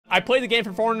I played the game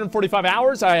for 445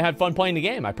 hours. I had fun playing the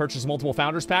game. I purchased multiple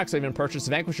Founders Packs. I even purchased a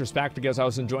Vanquishers Pack because I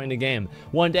was enjoying the game.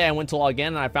 One day I went to log in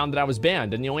and I found that I was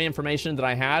banned. And the only information that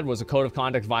I had was a code of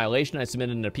conduct violation. I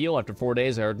submitted an appeal. After 4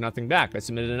 days, I heard nothing back. I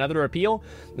submitted another appeal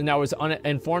and I was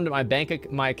informed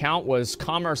that my account was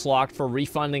commerce locked for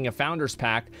refunding a Founders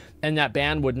Pack and that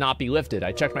ban would not be lifted.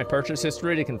 I checked my purchase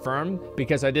history to confirm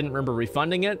because I didn't remember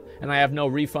refunding it and I have no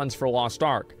refunds for Lost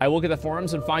Ark. I look at the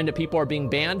forums and find that people are being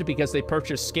banned because they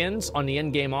purchased skins on the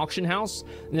in-game auction house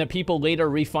and that people later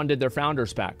refunded their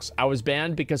Founders Packs. I was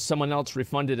banned because someone else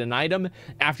refunded an item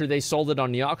after they sold it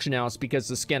on the auction house because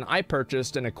the skin I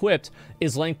purchased and equipped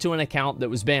is linked to an account that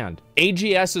was banned.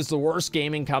 AGS is the worst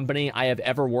gaming company I have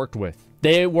ever worked with.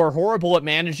 They were horrible at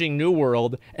managing New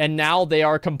World, and now they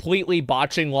are completely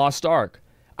botching Lost Ark.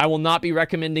 I will not be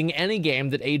recommending any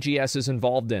game that AGS is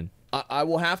involved in. I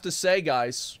will have to say,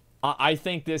 guys, I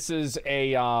think this is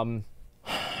a,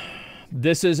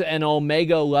 this is an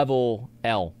Omega level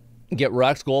L. Get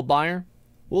Rex Gold Buyer?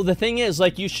 Well, the thing is,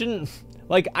 like, you shouldn't,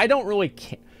 like, I don't really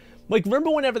care. Like, remember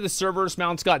whenever the Cerberus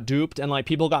mounts got duped and, like,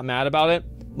 people got mad about it?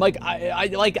 Like, I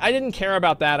didn't care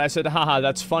about that. I said, haha,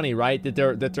 that's funny, right?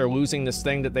 That they're losing this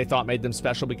thing that they thought made them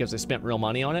special because they spent real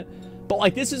money on it. But,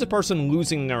 like, this is a person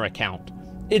losing their account.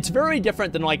 It's very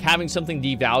different than, like, having something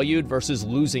devalued versus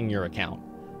losing your account.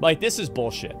 Like, this is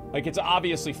bullshit. Like, it's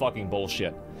obviously fucking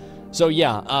bullshit. So,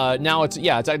 yeah, now it's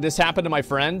like, this happened to my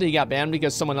friend. He got banned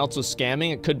because someone else was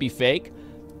scamming. It could be fake.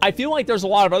 I feel like there's a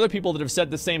lot of other people that have said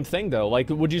the same thing, though.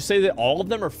 Like, would you say that all of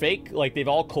them are fake? Like, they've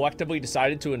all collectively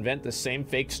decided to invent the same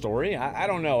fake story? I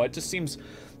don't know. It just seems,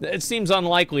 it seems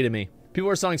unlikely to me.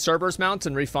 People are selling Cerberus mounts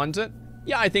and refunds it?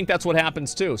 Yeah, I think that's what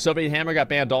happens, too. Soviet Hammer got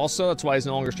banned also. That's why he's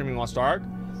no longer streaming Lost Ark.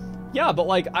 Yeah, but,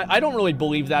 like, I don't really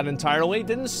believe that entirely.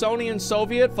 Didn't Sony and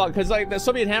Soviet fuck? Because, like, the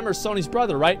Soviet Hammer is Sony's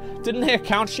brother, right? Didn't they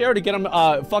account share to get him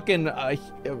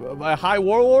a high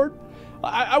warlord?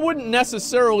 I wouldn't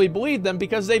necessarily believe them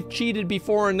because they've cheated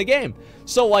before in the game.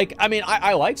 So, like, I mean,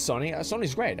 I like Sony.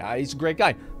 Sony's great. He's a great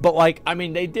guy. But, like, I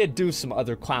mean, they did do some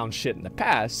other clown shit in the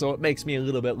past, so it makes me a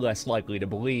little bit less likely to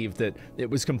believe that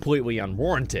it was completely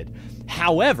unwarranted.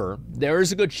 However, there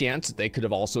is a good chance that they could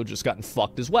have also just gotten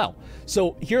fucked as well.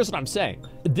 So, here's what I'm saying.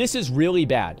 This is really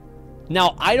bad.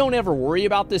 Now, I don't ever worry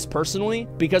about this personally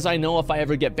because I know if I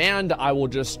ever get banned, I will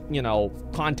just, you know,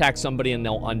 contact somebody and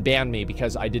they'll unban me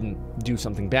because I didn't do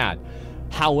something bad.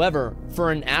 However,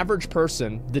 for an average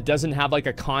person that doesn't have like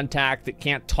a contact, that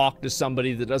can't talk to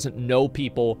somebody, that doesn't know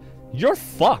people, you're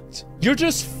fucked. You're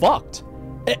just fucked.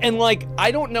 And like,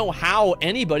 I don't know how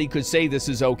anybody could say this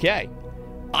is okay.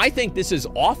 I think this is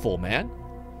awful, man.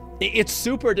 It's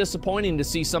super disappointing to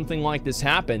see something like this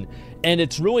happen, and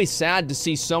it's really sad to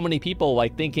see so many people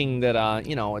like thinking that,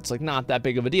 you know, it's like not that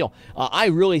big of a deal. I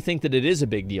really think that it is a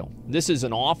big deal. This is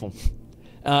an awful.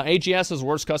 AGS has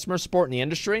worst customer support in the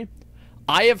industry.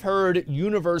 I have heard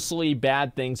universally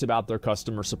bad things about their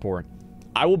customer support.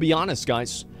 I will be honest,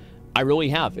 guys. I really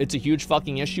have. It's a huge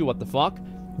fucking issue. What the fuck?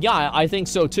 Yeah, I think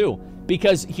so too.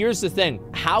 Because here's the thing,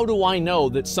 how do I know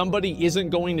that somebody isn't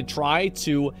going to try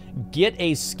to get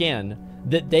a skin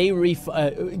that they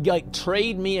like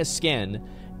trade me a skin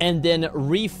and then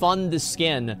refund the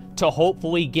skin to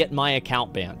hopefully get my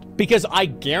account banned? Because I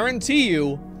guarantee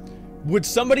you, would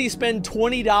somebody spend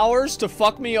 $20 to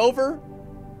fuck me over?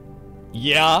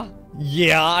 Yeah,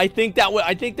 I think that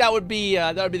would be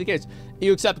the case.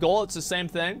 You accept gold, it's the same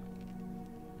thing.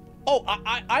 Oh,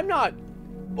 I'm not.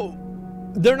 Oh.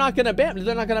 They're not gonna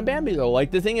ban me though.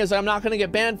 Like, the thing is, I'm not gonna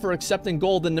get banned for accepting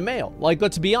gold in the mail. Like,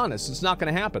 let's be honest, it's not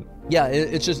gonna happen. Yeah,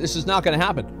 it's just not gonna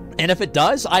happen. And if it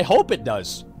does, I hope it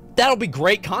does. That'll be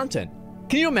great content.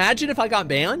 Can you imagine if I got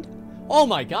banned? Oh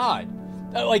my god.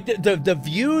 Like, the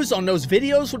views on those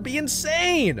videos would be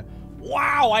insane.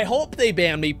 Wow, I hope they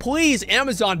ban me. Please,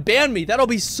 Amazon, ban me. That'll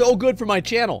be so good for my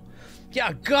channel.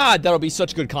 Yeah, god, that'll be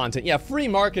such good content. Yeah, free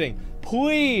marketing.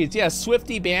 Please, yeah,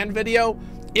 Swifty ban video.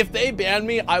 If they ban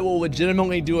me, I will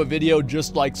legitimately do a video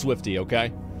just like Swifty,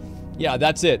 okay? Yeah,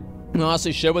 that's it.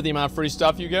 Honestly, shit with the amount of free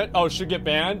stuff you get. Oh, should get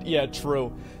banned? Yeah,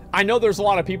 true. I know there's a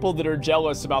lot of people that are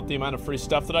jealous about the amount of free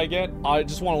stuff that I get. I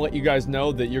just want to let you guys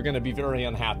know that you're going to be very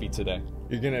unhappy today.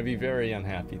 You're going to be very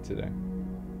unhappy today.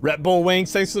 Red Bull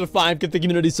Wings, thanks for the 5 Get the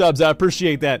community subs. I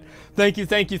appreciate that. Thank you.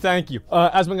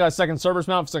 Asmongold got a second Cerberus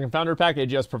mount, second Founder Pack,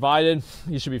 AGS provided.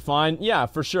 You should be fine. Yeah,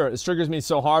 for sure. It triggers me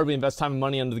so hard. We invest time and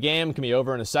money into the game. It can be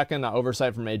over in a second. Not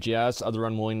oversight from AGS. Other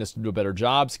unwillingness to do a better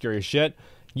job. Scary as shit.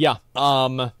 Yeah.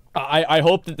 I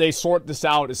hope that they sort this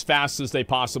out as fast as they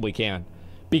possibly can.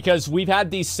 Because we've had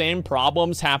these same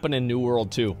problems happen in New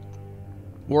World too,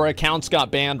 where accounts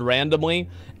got banned randomly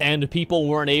and people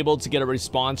weren't able to get a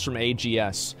response from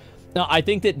AGS. Now, I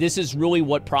think that this is really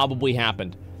what probably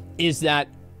happened, is that,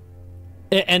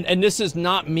 and this is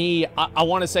not me, I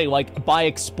want to say, like, by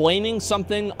explaining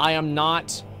something, I am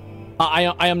not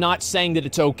saying that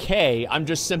it's okay. I'm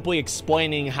just simply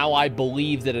explaining how I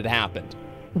believe that it happened.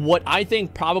 What I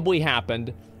think probably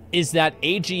happened is that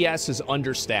AGS is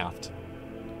understaffed.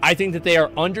 I think that they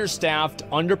are understaffed,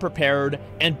 underprepared,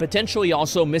 and potentially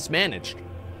also mismanaged.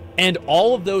 And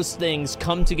all of those things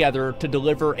come together to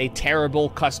deliver a terrible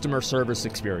customer service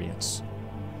experience.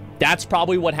 That's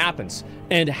probably what happens.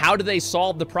 And how do they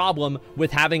solve the problem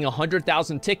with having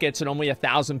 100,000 tickets and only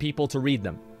 1,000 people to read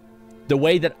them? The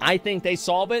way that I think they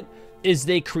solve it is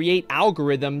they create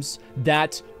algorithms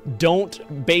that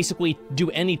don't basically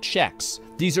do any checks.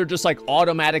 These are just like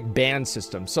automatic ban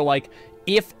systems. So like,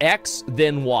 if X,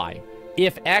 then Y.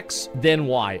 If X, then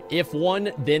Y. If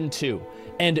 1, then 2.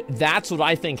 And that's what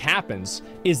I think happens,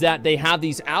 is that they have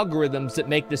these algorithms that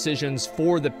make decisions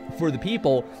for the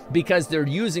people, because they're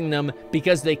using them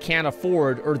because they can't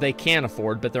afford, or they can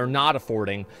afford, but they're not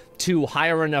affording to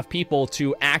hire enough people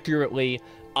to accurately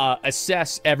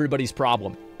assess everybody's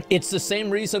problem. It's the same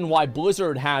reason why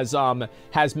Blizzard has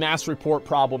mass report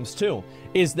problems too,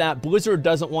 is that Blizzard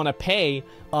doesn't want to pay,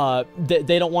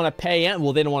 they don't want to pay,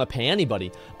 well, they don't want to pay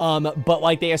anybody, but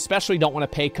like they especially don't want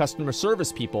to pay customer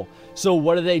service people. So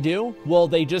what do? Well,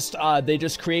 they just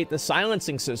create the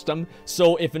silencing system,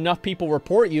 so if enough people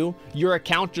report you, your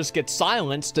account just gets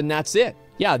silenced, and that's it.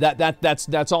 Yeah,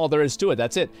 that's all there is to it.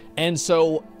 That's it. And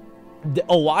so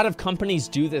a lot of companies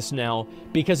do this now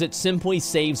because it simply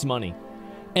saves money.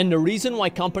 And the reason why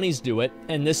companies do it,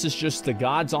 and this is just the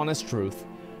God's honest truth,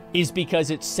 is because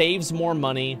it saves more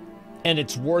money, and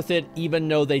it's worth it even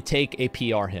though they take a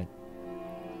PR hit.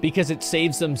 Because it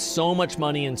saves them so much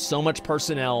money and so much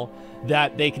personnel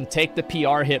that they can take the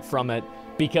PR hit from it,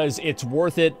 because it's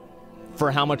worth it for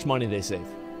how much money they save.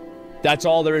 That's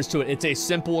all there is to it. It's a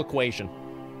simple equation.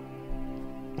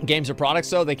 Games are products,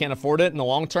 though. They can't afford it in the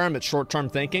long term. It's short-term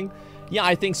thinking. Yeah,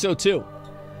 I think so too.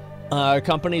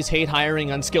 Companies hate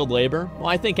hiring unskilled labor. Well,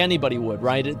 I think anybody would,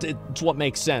 right? It's what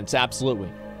makes sense, absolutely.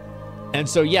 And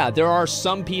so, yeah, there are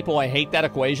some people, I hate that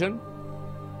equation.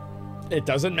 It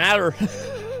doesn't matter.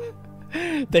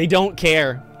 They don't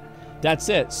care. That's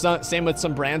it. Same with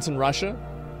some brands in Russia.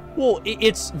 Well,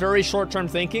 it's very short-term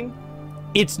thinking.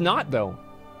 It's not, though.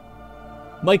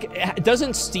 Like,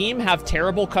 doesn't Steam have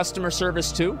terrible customer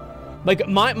service too? Like,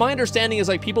 my understanding is,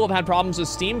 like, people have had problems with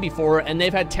Steam before, and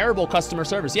they've had terrible customer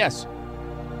service. Yes.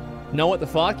 No, what the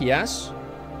fuck? Yes.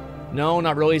 No,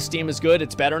 not really. Steam is good.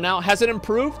 It's better now. Has it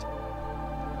improved?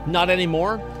 Not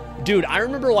anymore. Dude, I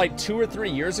remember, like, 2 or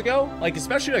 3 years ago, like,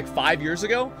 especially, like, 5 years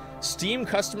ago, Steam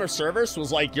customer service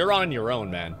was like, you're on your own,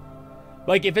 man.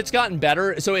 Like, if it's gotten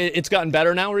better, so it's gotten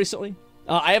better now recently?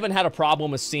 I haven't had a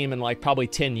problem with Steam in, like, probably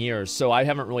 10 years, so I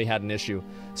haven't really had an issue.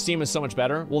 Steam is so much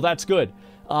better. Well, that's good.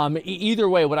 Either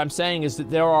way, what I'm saying is that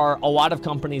there are a lot of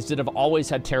companies that have always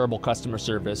had terrible customer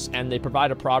service, and they provide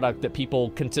a product that people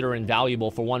consider invaluable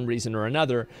for one reason or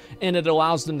another, and it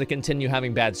allows them to continue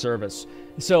having bad service.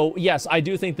 So, yes, I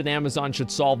do think that Amazon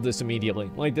should solve this immediately.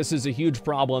 Like, this is a huge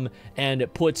problem, and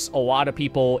it puts a lot of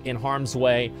people in harm's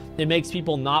way. It makes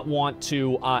people not want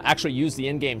to actually use the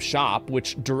in-game shop,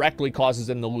 which directly causes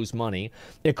them to lose money.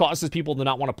 It causes people to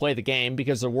not want to play the game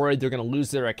because they're worried they're going to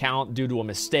lose their account due to a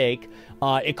mistake.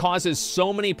 It causes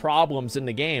so many problems in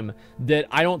the game that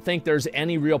I don't think there's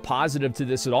any real positive to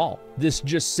this at all. This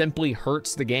just simply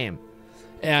hurts the game,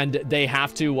 and they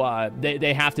have to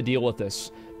they have to deal with this,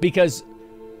 because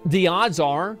the odds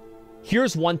are,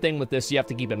 here's one thing with this you have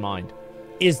to keep in mind,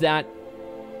 is that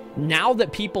now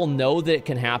that people know that it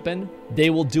can happen,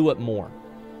 they will do it more.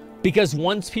 Because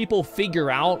once people figure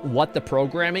out what the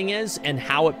programming is and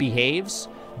how it behaves,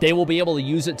 they will be able to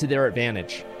use it to their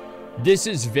advantage. This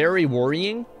is very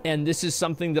worrying, and this is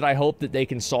something that I hope that they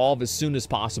can solve as soon as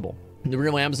possible. The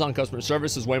real Amazon customer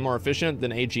service is way more efficient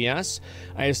than AGS.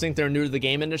 I just think they're new to the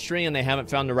game industry and they haven't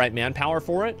found the right manpower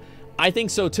for it. I think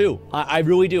so too. I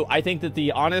really do. I think that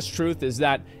the honest truth is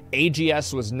that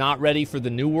AGS was not ready for the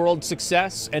New World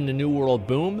success and the New World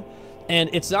boom. And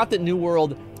it's not that New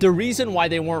World, the reason why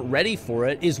they weren't ready for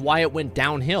it is why it went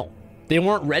downhill. They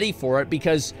weren't ready for it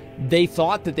because they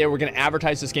thought that they were going to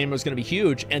advertise this game was going to be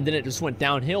huge, and then it just went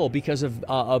downhill because of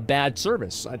a bad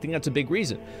service. I think that's a big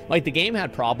reason. Like, the game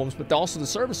had problems, but also the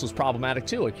service was problematic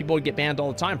too. Like, people would get banned all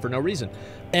the time for no reason.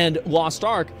 And Lost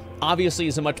Ark obviously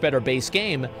is a much better base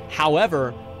game.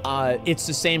 However, it's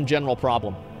the same general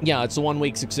problem. Yeah, it's a 1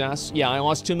 week success. Yeah, I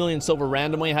lost 2 million silver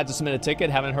randomly. I had to submit a ticket.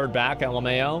 Haven't heard back.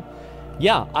 LMAO.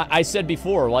 Yeah, I said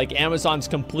before, like, Amazon's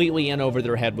completely in over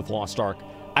their head with Lost Ark.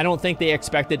 I don't think they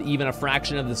expected even a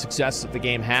fraction of the success that the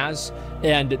game has,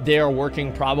 and they're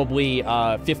working probably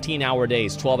 15-hour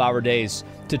days, 12-hour days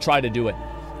to try to do it.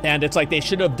 And it's like they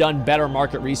should have done better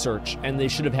market research, and they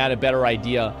should have had a better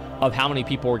idea of how many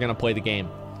people were going to play the game.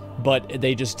 But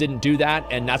they just didn't do that,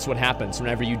 and that's what happens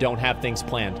whenever you don't have things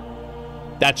planned.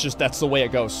 That's the way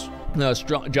it goes.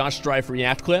 Josh Strife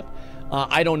React clip.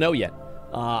 I don't know yet.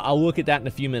 I'll look at that in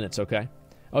a few minutes, okay?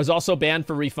 I was also banned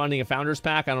for refunding a Founders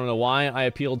Pack. I don't know why. I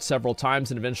appealed several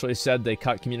times and eventually said they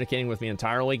cut communicating with me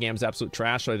entirely. Game's absolute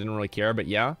trash, so I didn't really care, but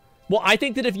yeah. Well, I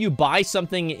think that if you buy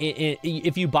something,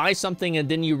 and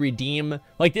then you redeem,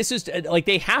 like this is, like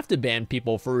they have to ban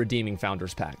people for redeeming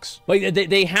Founders Packs. Like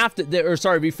they have to, or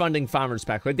sorry, refunding Founders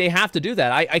Pack. Like they have to do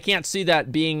that. I can't see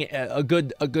that being a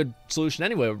good solution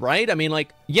anyway, right? I mean,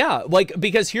 like, yeah, like,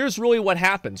 because here's really what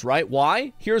happens, right?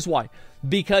 Why? Here's why.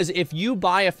 Because if you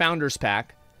buy a Founders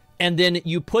Pack, and then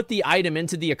you put the item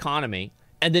into the economy,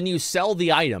 and then you sell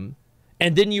the item,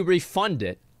 and then you refund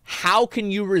it, how can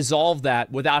you resolve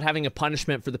that without having a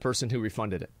punishment for the person who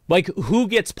refunded it? Like, who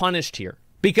gets punished here?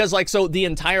 Because, like, so the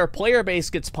entire player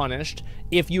base gets punished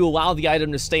if you allow the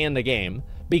item to stay in the game,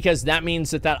 because that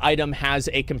means that that item has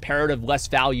a comparative less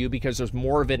value because there's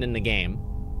more of it in the game.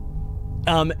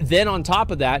 Then on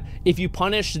top of that, if you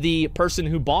punish the person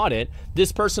who bought it,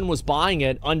 this person was buying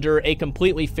it under a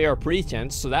completely fair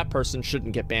pretense, so that person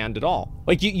shouldn't get banned at all.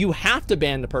 Like, you have to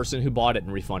ban the person who bought it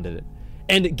and refunded it.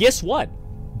 And guess what?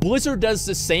 Blizzard does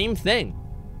the same thing.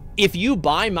 If you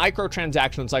buy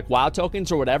microtransactions like WoW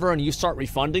tokens or whatever and you start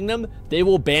refunding them, they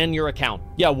will ban your account.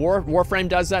 Yeah, Warframe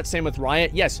does that, same with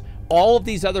Riot. Yes, all of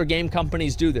these other game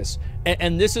companies do this.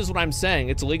 And this is what I'm saying.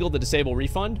 It's illegal to disable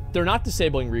refund. They're not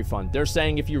disabling refund. They're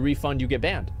saying if you refund, you get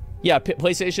banned. Yeah,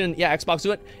 PlayStation, yeah, Xbox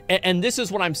do it. And this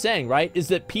is what I'm saying, right? Is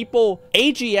that people,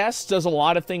 AGS does a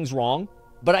lot of things wrong,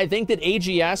 but I think that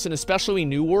AGS, and especially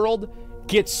New World,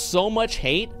 gets so much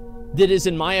hate that is,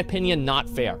 in my opinion, not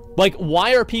fair. Like,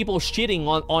 why are people shitting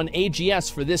on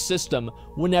AGS for this system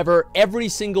whenever every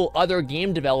single other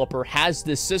game developer has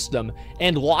this system,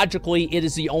 and logically, it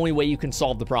is the only way you can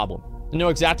solve the problem? They know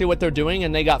exactly what they're doing,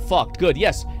 and they got fucked. Good,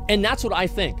 yes. And that's what I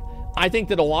think. I think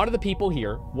that a lot of the people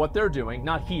here, what they're doing,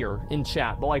 not here in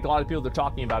chat, but like a lot of people, they're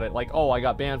talking about it, like, oh, I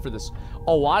got banned for this.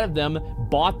 A lot of them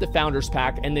bought the Founders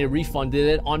Pack, and they refunded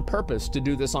it on purpose to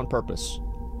do this on purpose.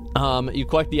 You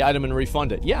collect the item and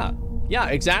refund it. Yeah,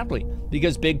 exactly.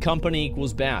 Because big company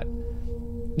equals bad.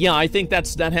 Yeah, I think that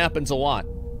happens a lot.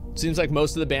 Seems like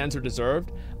most of the bans are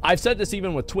deserved. I've said this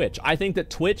even with Twitch. I think that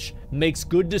Twitch makes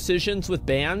good decisions with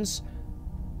bans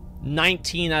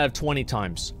 19 out of 20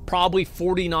 times. Probably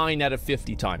 49 out of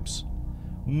 50 times.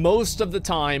 Most of the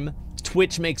time,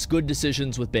 Twitch makes good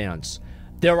decisions with bans.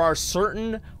 There are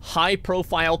certain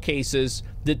high-profile cases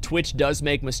that Twitch does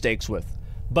make mistakes with,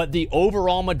 but the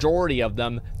overall majority of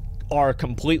them are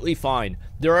completely fine.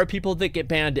 There are people that get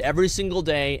banned every single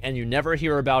day and you never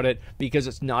hear about it because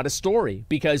it's not a story.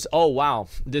 Because, oh wow,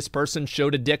 this person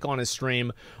showed a dick on his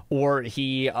stream, or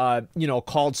he, you know,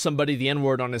 called somebody the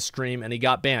N-word on his stream and he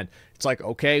got banned. It's like,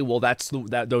 okay, well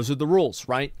those are the rules,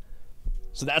 right?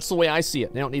 So that's the way I see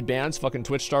it. They don't need bans. Fucking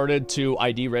Twitch started to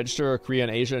ID register Korea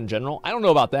and Asia in general. I don't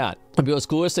know about that. Because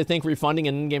clueless, they think refunding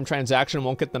an in-game transaction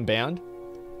won't get them banned.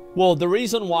 Well, the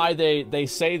reason why they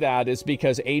say that is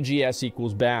because AGS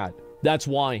equals bad. That's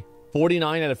why.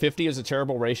 49 out of 50 is a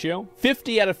terrible ratio.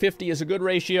 50 out of 50 is a good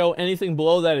ratio. Anything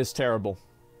below that is terrible.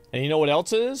 And you know what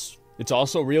else it is? It's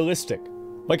also realistic.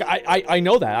 Like, I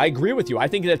know that. I agree with you. I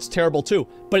think that's terrible too.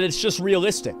 But it's just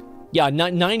realistic. Yeah,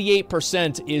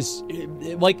 98% is,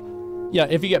 like, yeah,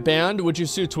 if you get banned, would you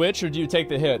sue Twitch or do you take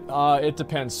the hit? It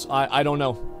depends. I don't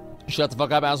know. Shut the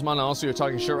fuck up, Asmon. Also, you're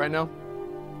talking shit right now.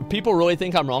 People really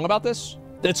think I'm wrong about this?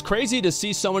 It's crazy to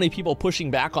see so many people pushing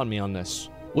back on me on this.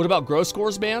 What about Grow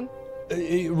Score's ban?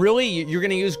 Really? You're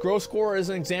gonna use Grow Score as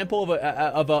an example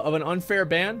of an unfair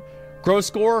ban? Grow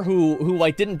Score, who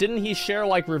like didn't he share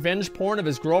like revenge porn of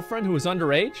his girlfriend who was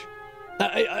underage?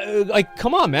 Like,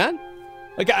 come on, man.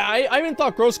 Like, I even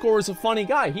thought Grow Score was a funny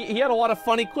guy. He had a lot of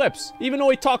funny clips, even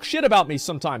though he talked shit about me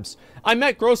sometimes. I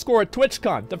met Grow Score at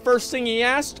TwitchCon. The first thing he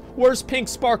asked, where's Pink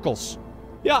Sparkles?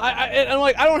 Yeah, I'm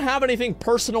like, I don't have anything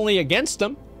personally against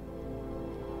him.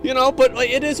 You know, but like,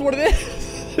 it is what it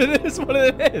is. It is what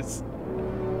it is.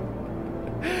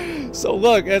 So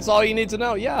look, that's all you need to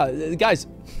know. Yeah, guys,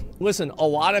 listen, a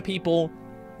lot of people,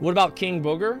 what about King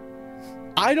Booger?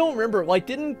 I don't remember, like,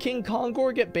 didn't King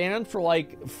Kongor get banned for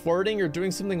like flirting or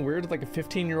doing something weird with like a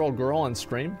 15-year-old girl on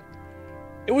stream?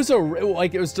 It was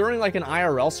it was during like an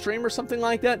IRL stream or something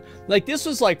like that. Like, this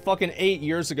was like fucking 8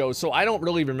 years ago, so I don't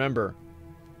really remember.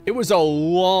 It was a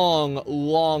long,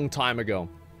 long time ago.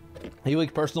 He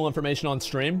leaked personal information on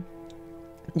stream.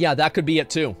 Yeah, that could be it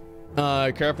too.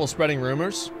 Careful spreading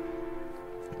rumors.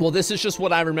 Well, this is just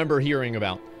what I remember hearing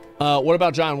about. What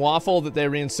about John Waffle that they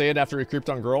reinstated after he creeped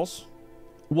on girls?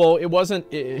 Well, it wasn't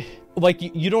like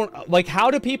you don't like.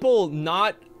 How do people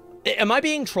not? Am I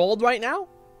being trolled right now?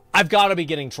 I've got to be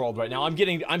getting trolled right now. I'm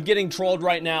getting trolled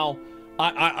right now.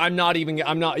 I'm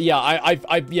not. Yeah.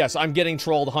 Yes, I'm getting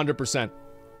trolled 100%.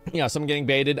 Yes, I'm getting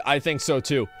baited. I think so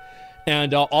too.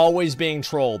 And always being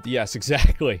trolled. Yes,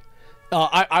 exactly.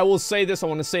 I will say this. I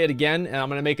want to say it again, and I'm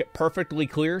going to make it perfectly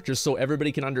clear, just so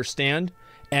everybody can understand,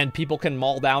 and people can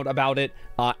mull out about it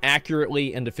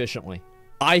accurately and efficiently.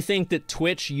 I think that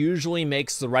Twitch usually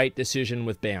makes the right decision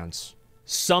with bans.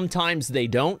 Sometimes they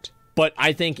don't, but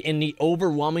I think in the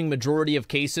overwhelming majority of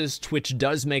cases, Twitch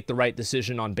does make the right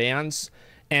decision on bans.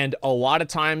 And a lot of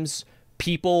times,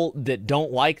 people that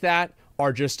don't like that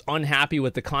are just unhappy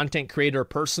with the content creator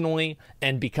personally,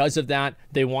 and because of that,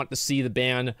 they want to see the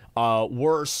ban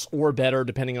worse or better,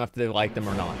 depending on if they like them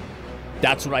or not.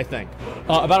 That's what I think.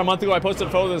 About a month ago, I posted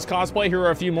a photo of this cosplay. Here are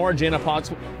a few more. Jana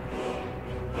Potts.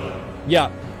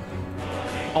 Yeah,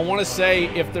 I want to say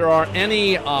if there are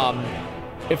any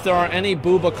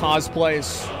Booba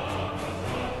cosplays,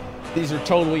 these are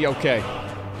totally okay.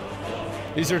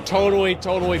 These are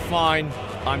totally fine.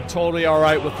 I'm totally all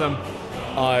right with them.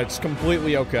 It's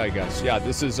completely okay, I guess. Yeah,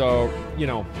 this is you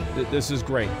know, this is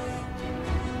great.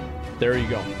 There you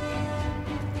go.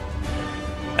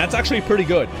 That's actually pretty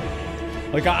good.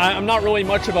 Like, I'm not really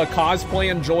much of a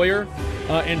cosplay enjoyer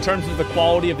in terms of the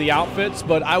quality of the outfits,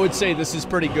 but I would say this is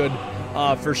pretty good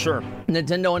for sure.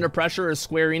 Nintendo Under Pressure is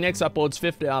Square Enix, uploads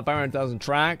 500,000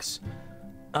 tracks.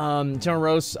 Internet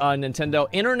roast Nintendo.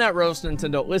 Internet roast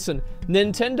Nintendo. Listen,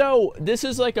 Nintendo, this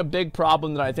is like a big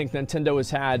problem that I think Nintendo has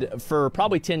had for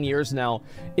probably 10 years now,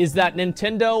 is that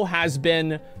Nintendo has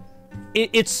been...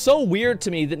 It's so weird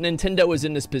to me that Nintendo is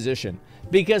in this position,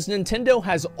 because Nintendo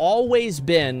has always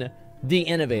been the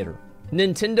innovator.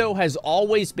 Nintendo has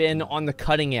always been on the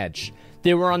cutting edge.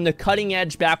 They were on the cutting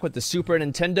edge back with the Super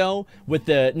Nintendo, with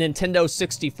the Nintendo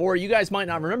 64. You guys might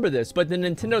not remember this, but the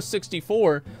Nintendo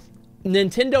 64,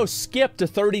 Nintendo skipped a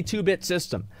 32-bit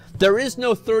system. There is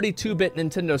no 32-bit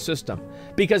Nintendo system,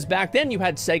 because back then you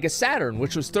had Sega Saturn,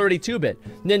 which was 32-bit.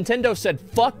 Nintendo said,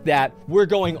 fuck that, we're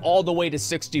going all the way to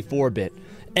 64-bit.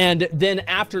 And then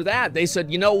after that, they said,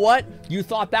 you know what? You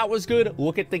thought that was good?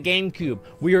 Look at the GameCube.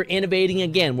 We are innovating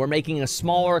again. We're making a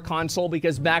smaller console,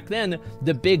 because back then,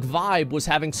 the big vibe was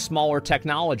having smaller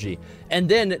technology. And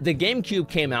then the GameCube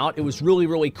came out. It was really,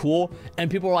 really cool.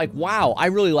 And people were like, wow, I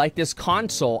really like this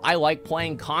console. I like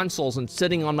playing consoles and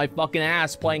sitting on my fucking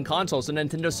ass playing consoles. And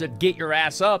Nintendo said, get your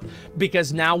ass up,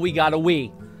 because now we got a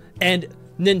Wii. And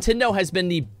Nintendo has been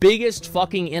the biggest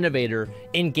fucking innovator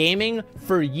in gaming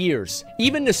for years.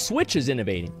 Even the Switch is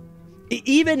innovating.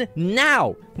 Even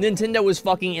now, Nintendo is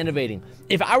fucking innovating.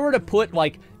 If I were to put,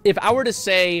 like, if I were to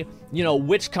say, you know,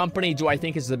 which company do I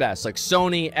think is the best? Like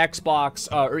Sony, Xbox,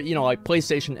 or, you know, like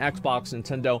PlayStation, Xbox,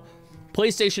 Nintendo.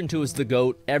 PlayStation 2 is the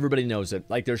GOAT. Everybody knows it.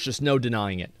 Like, there's just no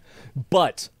denying it.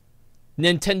 But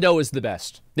Nintendo is the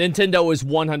best. Nintendo is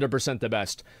 100% the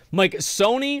best. Like,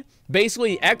 Sony,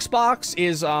 basically, Xbox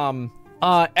is,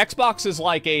 Xbox is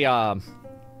like a,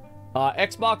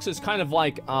 Xbox is kind of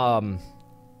like,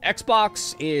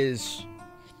 Xbox,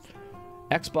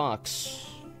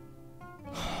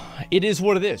 it is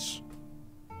what it is.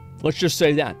 Let's just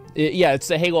say that. Yeah, it's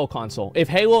the Halo console. If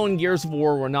Halo and Gears of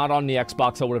War were not on the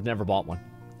Xbox, I would have never bought one.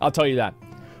 I'll tell you that.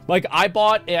 Like, I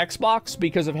bought an Xbox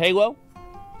because of Halo.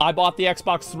 I bought the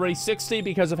Xbox 360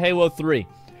 because of Halo 3.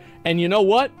 And you know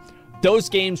what? Those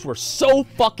games were so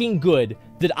fucking good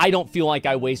that I don't feel like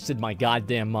I wasted my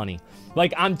goddamn money.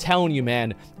 Like, I'm telling you,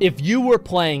 man, if you were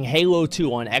playing Halo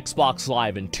 2 on Xbox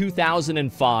Live in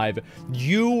 2005,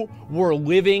 you were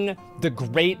living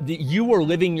you were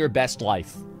living your best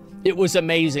life. It was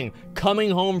amazing.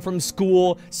 Coming home from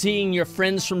school, seeing your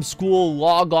friends from school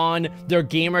log on, their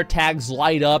gamer tags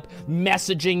light up,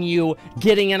 messaging you,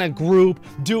 getting in a group,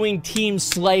 doing Team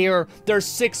Slayer. There's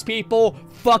 6 people.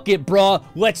 Fuck it, bruh.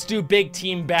 Let's do big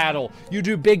team battle. You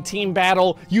do big team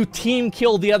battle. You team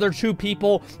kill the other 2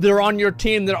 people that are on your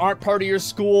team that aren't part of your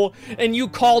school, and you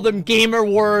call them gamer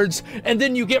words, and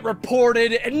then you get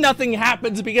reported, and nothing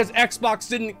happens because Xbox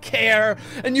didn't care,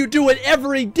 and you do it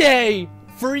every day.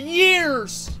 For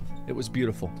years. It was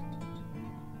beautiful.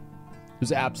 It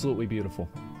was absolutely beautiful.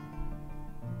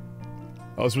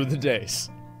 Those were the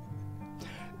days.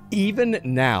 Even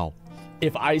now,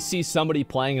 if I see somebody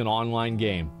playing an online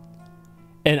game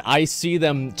and I see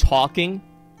them talking,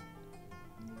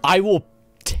 I will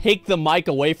take the mic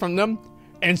away from them,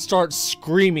 and start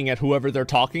screaming at whoever they're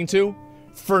talking to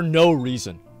for no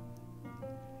reason.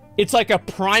 It's like a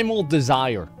primal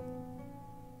desire.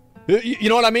 You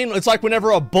know what I mean? It's like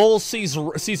whenever a bull sees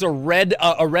a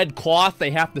red cloth,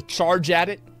 they have to charge at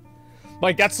it.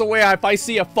 Like, that's the way if I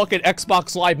see a fucking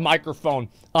Xbox Live microphone,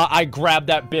 I grab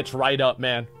that bitch right up,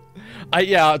 man.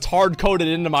 Yeah, it's hard-coded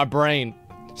into my brain.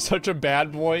 Such a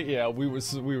bad boy. Yeah, we were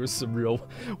some real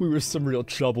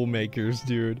troublemakers,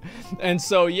 dude. And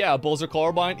so yeah, bulls are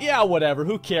colorblind. Yeah, whatever.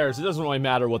 Who cares? It doesn't really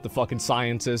matter what the fucking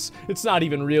science is. It's not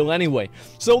even real anyway.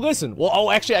 So listen. Well,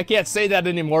 oh, actually, I can't say that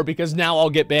anymore because now I'll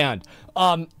get banned.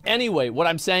 Anyway, what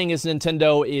I'm saying is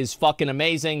Nintendo is fucking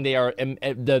amazing. They are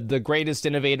the greatest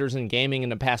innovators in gaming in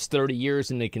the past 30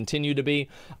 years, and they continue to be.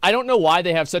 I don't know why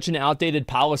they have such an outdated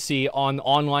policy on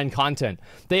online content.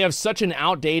 They have such an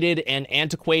outdated and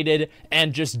antiquated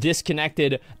and just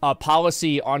disconnected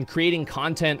policy on creating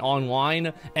content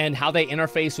online and how they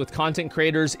interface with content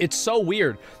creators. It's so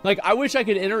weird. Like, I wish I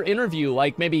could interview,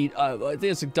 like, maybe, I think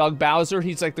it's like Doug Bowser.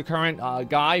 He's like the current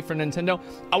guy for Nintendo.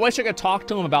 I wish I could talk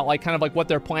to him about, like, kind of like what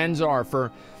their plans are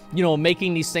for, you know,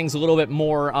 making these things a little bit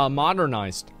more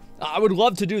modernized. I would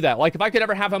love to do that. Like, if I could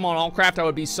ever have him on Allcraft, I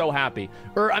would be so happy.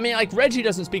 Or, I mean, like, Reggie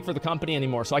doesn't speak for the company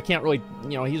anymore, so I can't really,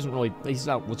 you know, he's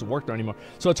not what's worked there anymore.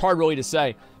 So it's hard really to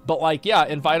say. But, like, yeah,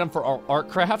 invite him for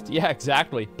Artcraft. Yeah,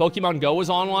 exactly. Pokemon Go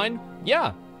is online.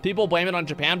 Yeah. People blame it on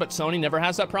Japan, but Sony never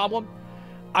has that problem.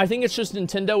 I think it's just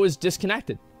Nintendo is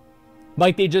disconnected.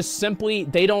 Like, they just simply,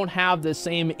 they don't have the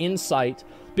same insight.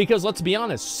 Because let's be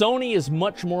honest, Sony is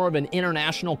much more of an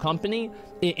international company,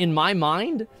 in my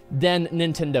mind, than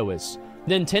Nintendo is.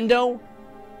 Nintendo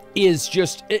is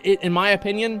just, in my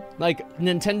opinion, like,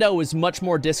 Nintendo is much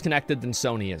more disconnected than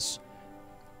Sony is.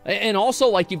 And also,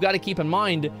 like, you've got to keep in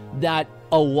mind that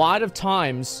a lot of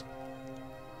times,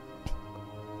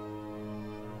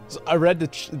 so I read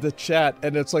the chat,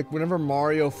 and it's like, whenever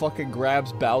Mario fucking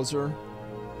grabs Bowser,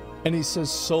 and he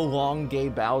says, "So long, gay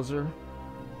Bowser."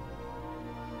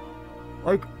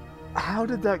 Like, how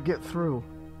did that get through?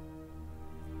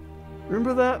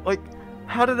 Remember that? Like,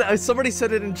 how did that? Somebody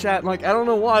said it in chat, like, I don't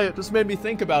know why, it just made me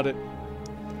think about it.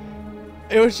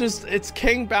 It was just, it's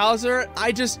King Bowser.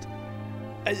 I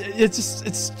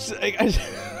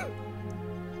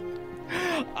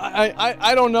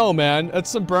don't know, man.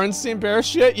 It's some Bernstein Bear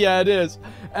shit? Yeah, it is.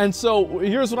 And so,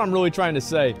 here's what I'm really trying to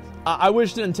say. I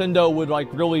wish Nintendo would, like,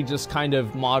 really just kind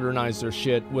of modernize their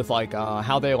shit with, like,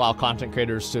 how they allow content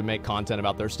creators to make content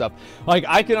about their stuff. Like,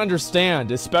 I can understand,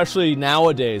 especially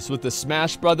nowadays, with the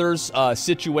Smash Brothers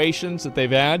situations that they've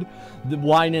had,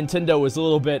 why Nintendo is a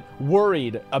little bit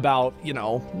worried about, you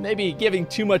know, maybe giving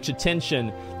too much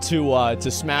attention to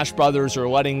Smash Brothers or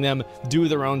letting them do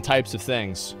their own types of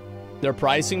things. Their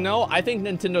pricing, though, I think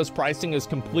Nintendo's pricing is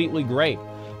completely great.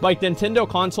 Like, Nintendo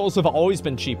consoles have always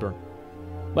been cheaper.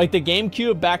 Like, the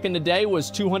GameCube back in the day was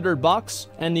 $200,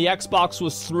 and the Xbox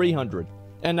was $300.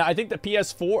 And I think the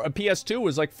PS2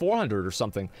 was like $400 or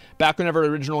something, back whenever it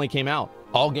originally came out.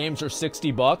 All games are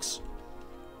 $60.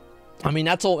 I mean,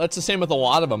 that's the same with a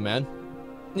lot of them, man.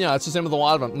 Yeah, it's the same with a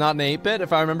lot of them. Not an 8-bit,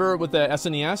 if I remember, with the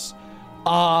SNES.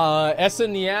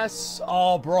 SNES,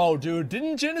 oh, bro, dude,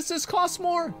 didn't Genesis cost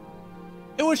more?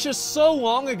 It was just so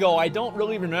long ago, I don't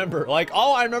really remember. Like,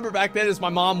 all I remember back then is my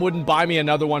mom wouldn't buy me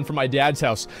another one from my dad's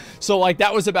house. So, like,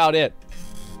 that was about it.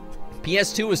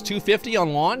 PS2 was $250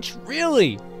 on launch?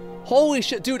 Really? Holy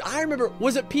shit, dude, I remember,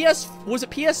 was it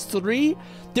PS3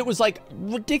 that was, like,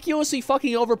 ridiculously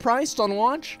fucking overpriced on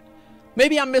launch?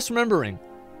 Maybe I'm misremembering.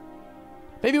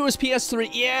 Maybe it was PS3.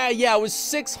 Yeah, it was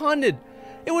 $600.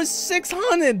 It was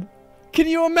 $600. Can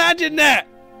you imagine that?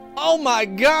 Oh my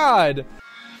God.